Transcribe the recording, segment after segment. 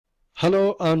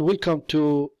Hello and welcome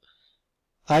to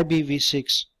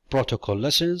IPv6 protocol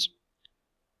lessons.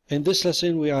 In this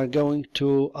lesson we are going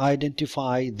to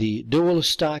identify the dual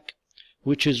stack,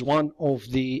 which is one of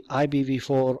the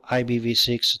IPv4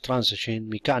 IPv6 transition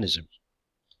mechanisms.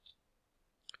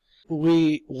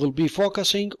 We will be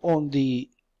focusing on the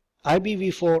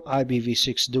IPv4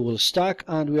 IPv6 dual stack,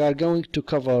 and we are going to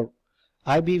cover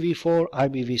IPv4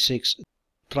 IPv6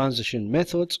 transition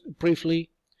methods briefly,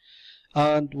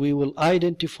 and we will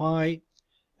identify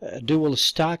dual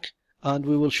stack, and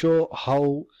we will show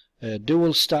how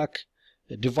dual stack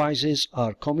devices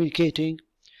are communicating,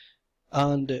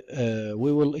 and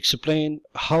we will explain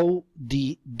how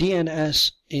the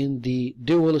DNS in the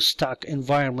dual stack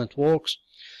environment works,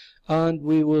 and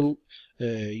we will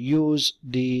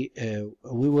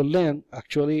learn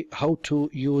actually how to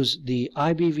use the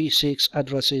IPv6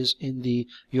 addresses in the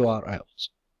URLs.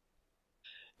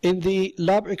 In the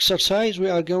lab exercise, we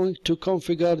are going to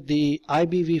configure the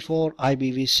IPv4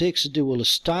 IPv6 dual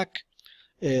stack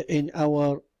in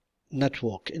our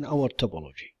network, in our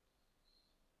topology.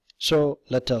 So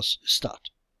let us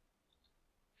start.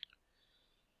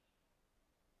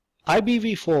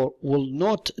 IPv4 will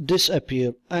not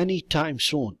disappear anytime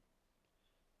soon,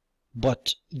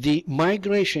 but the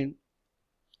migration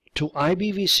to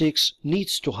IPv6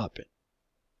 needs to happen.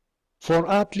 For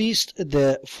at least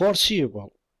the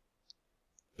foreseeable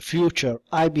future,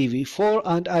 IPv4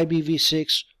 and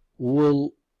IPv6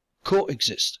 will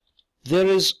coexist. There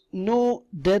is no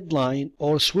deadline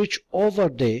or switch over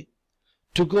day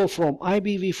to go from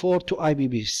IPv4 to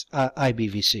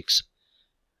IPv6,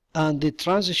 and the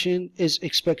transition is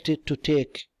expected to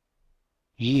take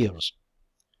years.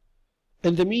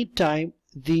 In the meantime,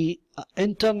 the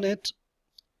Internet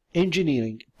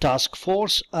Engineering Task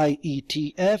Force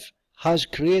 (IETF) has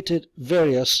created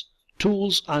various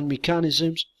tools and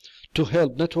mechanisms to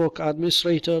help network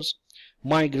administrators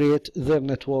migrate their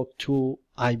network to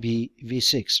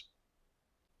IPv6.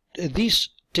 These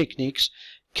techniques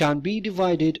can be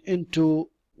divided into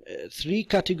three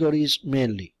categories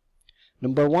mainly.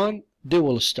 Number one,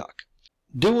 dual stack.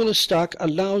 Dual stack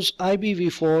allows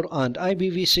IPv4 and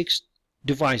IPv6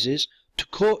 devices to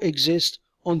coexist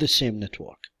on the same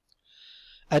network.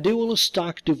 A dual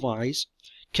stack device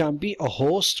can be a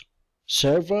host,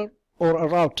 server, or a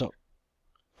router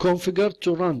configured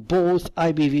to run both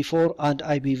IPv4 and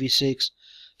IPv6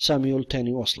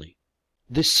 simultaneously.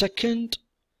 The second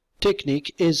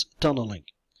technique is tunneling.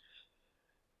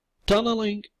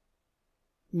 Tunneling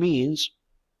means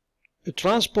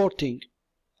transporting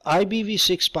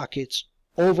IPv6 packets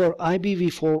over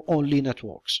IPv4 only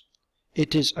networks.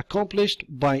 It is accomplished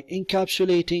by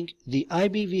encapsulating the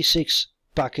IPv6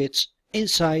 packets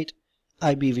inside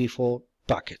IPv4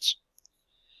 packets.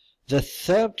 The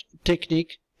third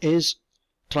technique is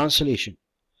translation.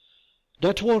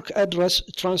 Network address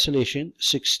translation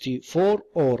 64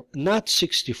 or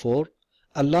NAT64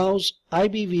 allows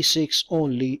IPv6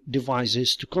 only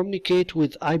devices to communicate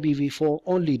with IPv4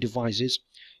 only devices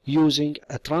using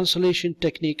a translation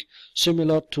technique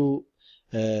similar to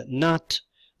NAT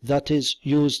that is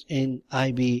used in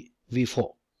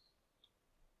IPv4.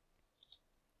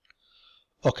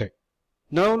 Okay,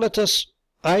 now let us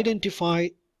identify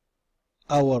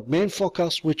our main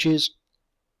focus, which is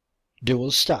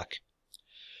dual stack.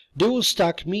 Dual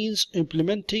stack means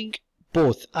implementing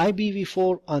both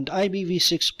IPv4 and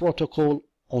IPv6 protocol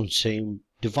on same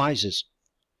devices.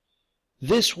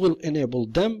 This will enable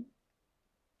them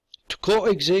to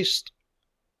coexist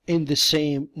in the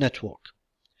same network.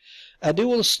 A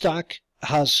dual stack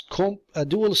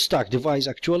device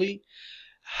actually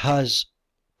has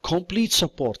complete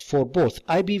support for both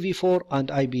IPv4 and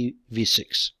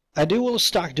IPv6. A dual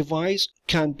stack device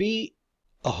can be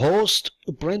a host,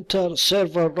 printer,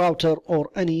 server, router, or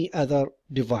any other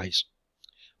device,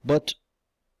 but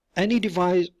any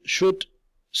device should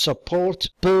support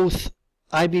both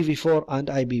IPv4 and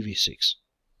IPv6.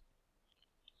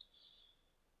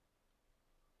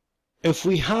 If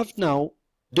we have now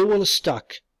dual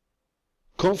stack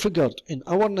configured in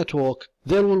our network,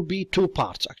 there will be two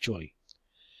parts actually,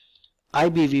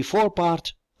 IPv4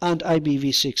 part and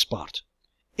IPv6 part.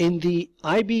 In the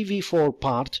IPv4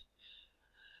 part,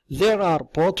 there are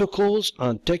protocols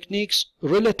and techniques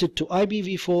related to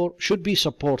IPv4 should be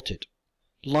supported,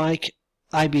 like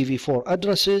IPv4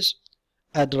 addresses,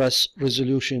 Address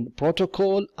Resolution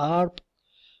Protocol (ARP),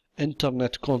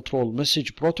 Internet Control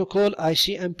Message Protocol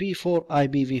 (ICMP) for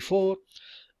IPv4,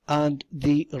 and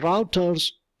the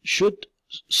routers should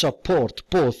support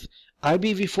both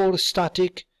IPv4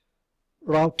 static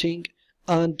routing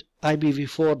and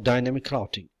IPv4 dynamic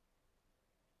routing.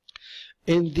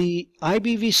 In the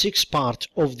IPv6 part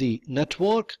of the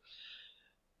network,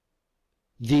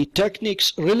 the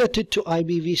techniques related to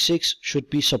IPv6 should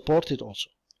be supported also,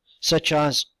 such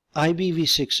as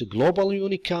IPv6 global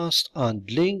unicast and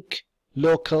link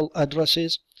local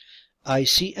addresses,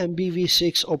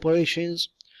 ICMPv6 operations,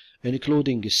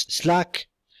 including SLAC,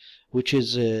 which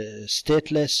is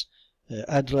stateless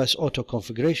address auto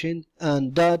configuration,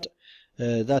 and DAD,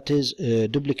 that is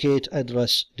duplicate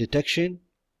address detection.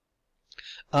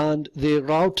 And the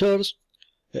routers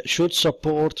should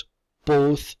support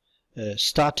both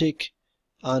static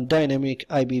and dynamic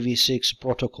IPv6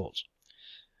 protocols,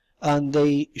 and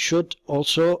they should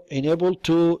also enable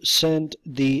to send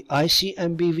the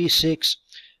ICMPv6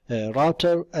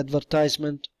 router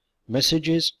advertisement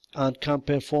messages and can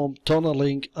perform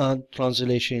tunneling and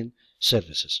translation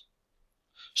services.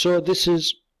 So this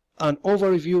is an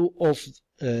overview of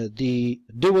the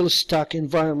dual stack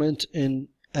environment in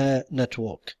a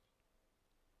network.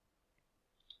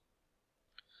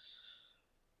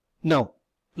 Now,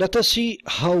 let us see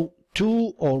how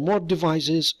two or more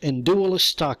devices in dual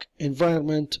stack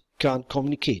environment can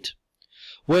communicate.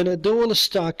 When a dual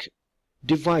stack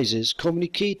device is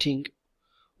communicating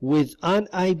with an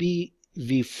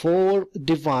IPv4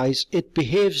 device, it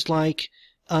behaves like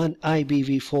an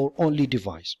IPv4 only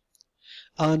device.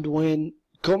 And when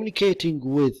communicating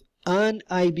with an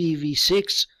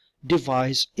IPv6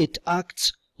 device, it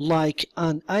acts like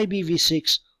an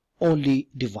IPv6 only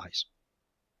device.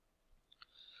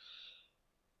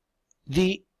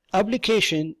 The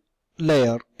application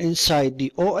layer inside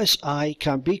the OSI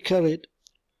can be carried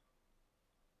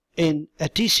in a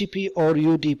TCP or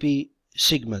UDP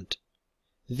segment.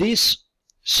 This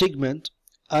segment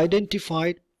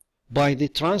identified by the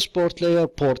transport layer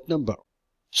port number.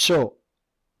 So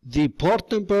the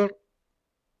port number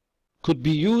could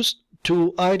be used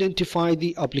to identify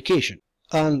the application,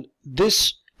 and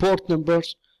this port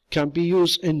numbers can be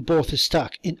used in both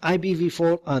stack, in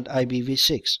IPv4 and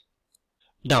IPv6.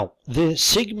 Now the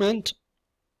segment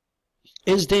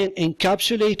is then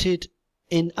encapsulated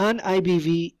in an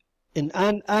IP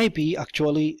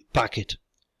actually packet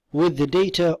with the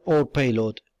data or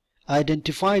payload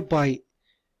identified by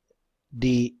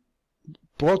the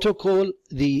protocol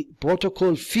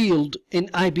field in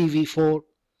IPv4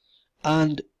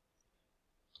 and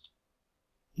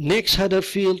next header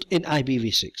field in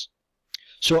IPv6.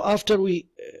 So after we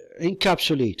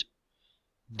encapsulate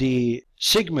the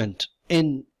segment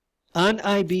in an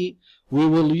IP, we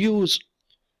will use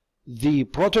the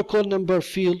protocol number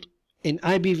field in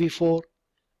IPv4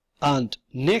 and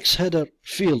next header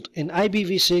field in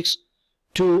IPv6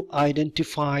 to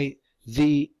identify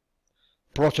the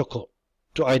protocol,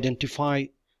 to identify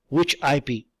which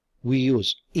IP we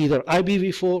use, either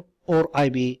IPv4 or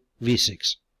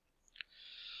IPv6.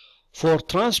 For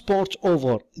transport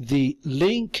over the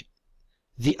link,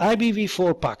 the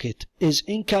IPv4 packet is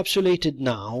encapsulated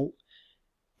now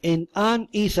in an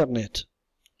Ethernet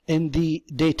in the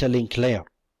data link layer,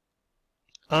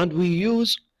 and we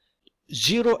use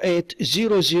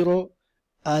 0800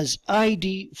 as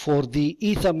ID for the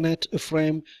Ethernet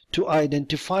frame to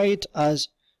identify it as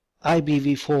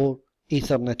IPv4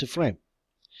 Ethernet frame,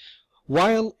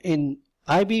 while in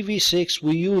IPv6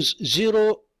 we use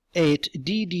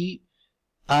 08DD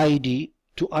ID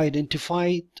to identify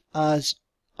it as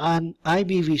an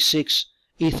IPv6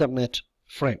 Ethernet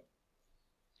frame.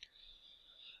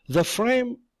 The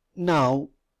frame now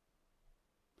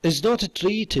is not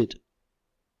treated,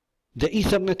 the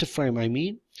Ethernet frame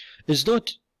is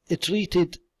not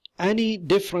treated any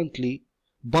differently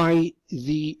by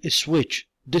the switch,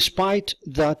 despite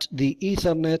that the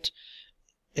Ethernet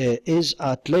is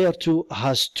at layer 2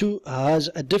 has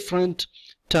a different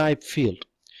type field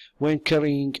when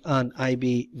carrying an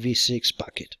IPv6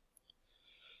 packet.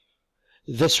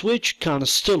 The switch can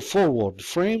still forward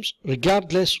frames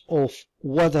regardless of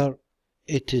whether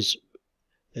its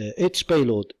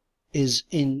payload is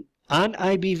in an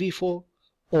IPv4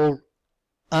 or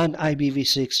an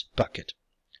IPv6 packet.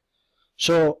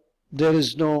 So there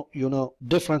is no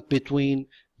difference between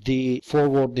the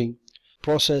forwarding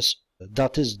process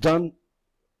that is done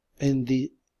in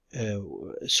the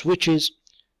switches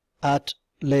at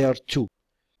layer 2.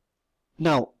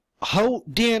 Now, how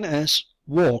DNS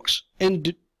works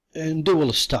in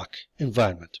dual stack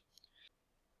environment.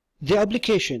 The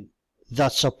application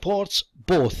that supports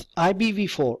both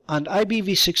IPv4 and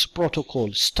IPv6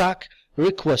 protocol stack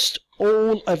requests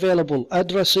all available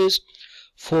addresses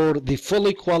for the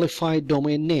fully qualified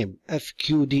domain name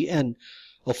FQDN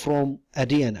from a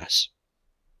DNS.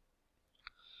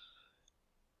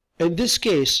 In this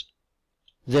case,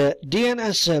 the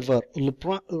DNS server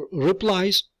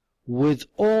replies with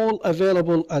all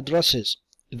available addresses.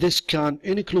 This can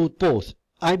include both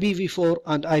IPv4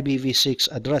 and IPv6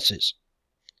 addresses.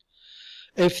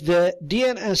 If the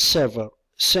DNS server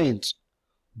sends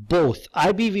both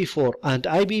IPv4 and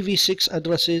IPv6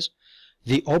 addresses,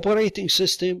 the operating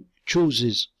system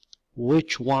chooses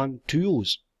which one to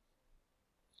use.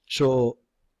 So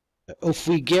if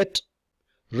we get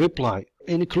reply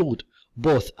include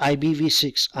both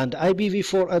IPv6 and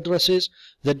IPv4 addresses,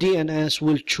 the DNS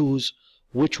will choose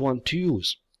which one to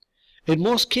use. In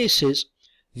most cases,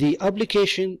 the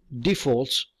application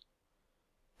defaults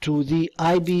to the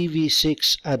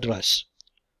IPv6 address,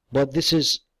 but this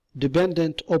is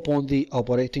dependent upon the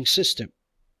operating system.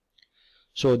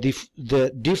 So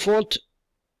the default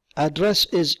address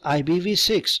is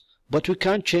IPv6, but we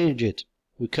can't change it.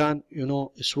 We can't,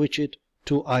 switch it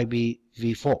to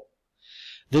IPv4.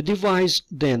 The device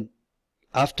then,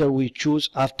 after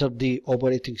the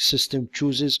operating system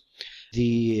chooses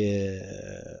the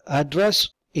address,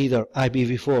 either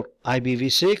IPv4,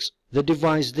 IPv6, the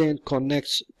device then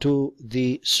connects to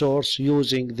the source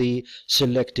using the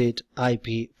selected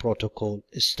IP protocol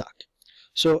stack.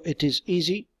 So it is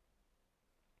easy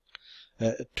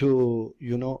to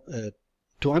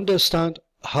understand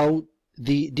how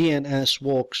the DNS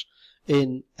works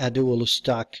in a dual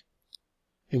stack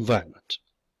environment.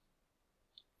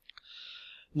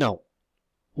 Now,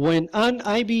 when an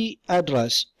IP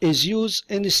address is used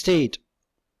instead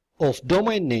of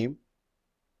domain name,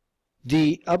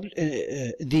 the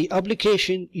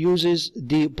application uses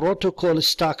the protocol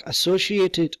stack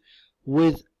associated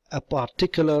with a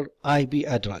particular IP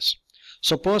address.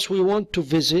 Suppose we want to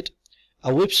visit a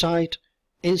website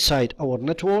inside our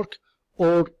network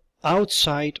or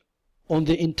outside on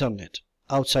the internet,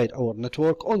 outside our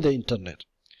network on the internet.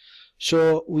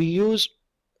 So we use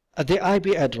the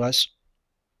IP address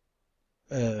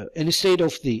instead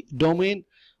of the domain.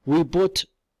 We put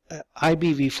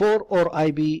IPv4 or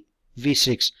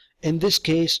IPv6. In this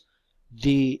case,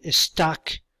 the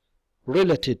stack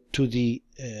related to the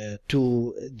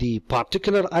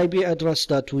particular IP address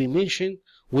that we mentioned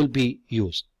will be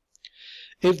used.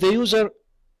 If the user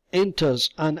enters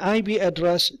an IP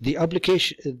address, the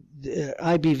application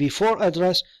IPv4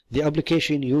 address, the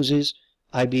application uses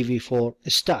IPv4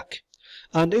 stack.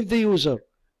 And if the user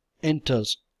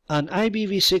enters an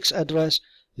IPv6 address,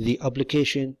 the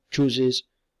application chooses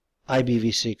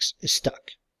IPv6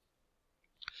 stack.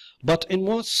 But in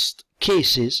most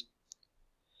cases,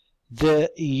 the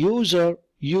user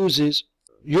uses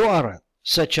URL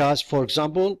such as, for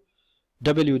example,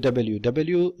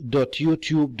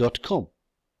 www.youtube.com.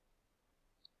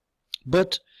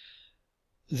 But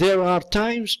there are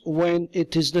times when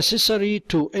it is necessary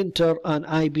to enter an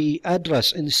IP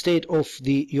address instead of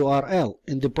the URL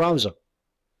in the browser,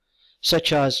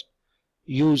 such as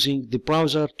using the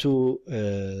browser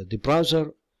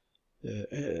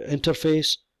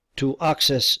interface to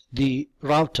access the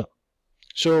router.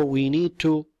 So we need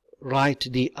to write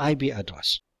the IP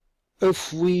address.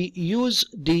 If we use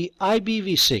the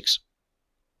IPv6,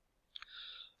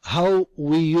 how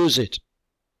we use it?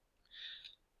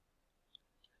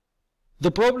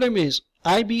 The problem is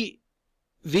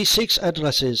IPv6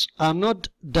 addresses are not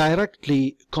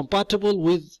directly compatible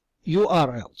with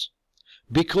URLs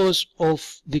because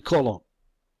of the colon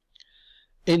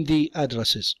in the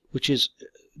addresses, which is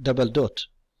double dot.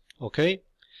 Okay,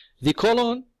 the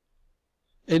colon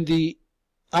in the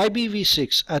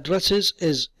IPv6 addresses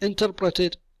is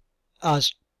interpreted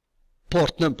as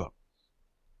port number.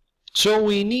 So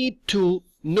we need to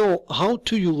know how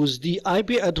to use the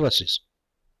IP addresses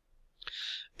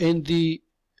in the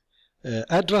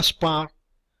address bar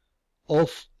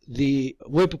of the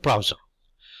web browser.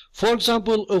 For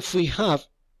example, if we have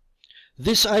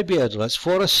this IP address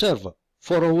for a server,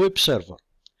 for a web server,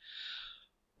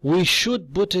 we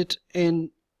should put it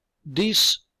in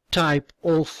this type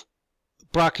of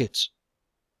brackets.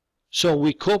 So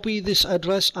we copy this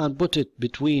address and put it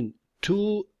between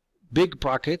two big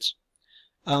brackets,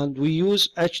 and we use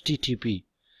HTTP :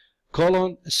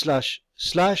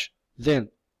 then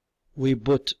we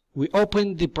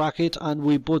open the bracket and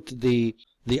we put the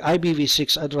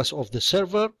IPv6 address of the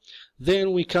server.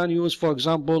 Then we can use, for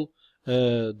example,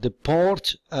 the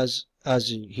port as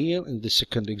in here in the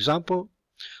second example,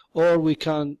 or we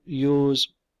can use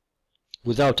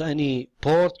without any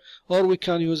port, or we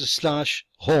can use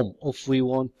 /home if we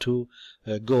want to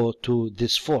go to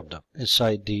this folder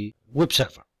inside the web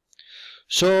server.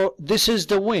 So this is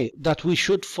the way that we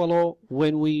should follow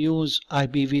when we use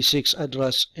IPv6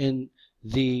 address in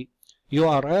the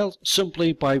URL,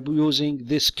 simply by using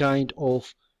this kind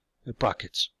of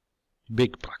brackets,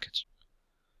 big brackets.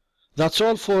 That's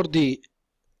all for the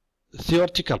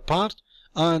theoretical part,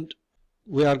 and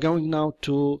we are going now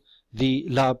to the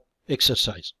lab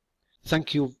exercise.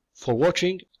 Thank you for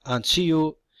watching and see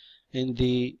you in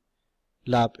the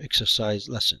lab exercise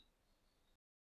lesson.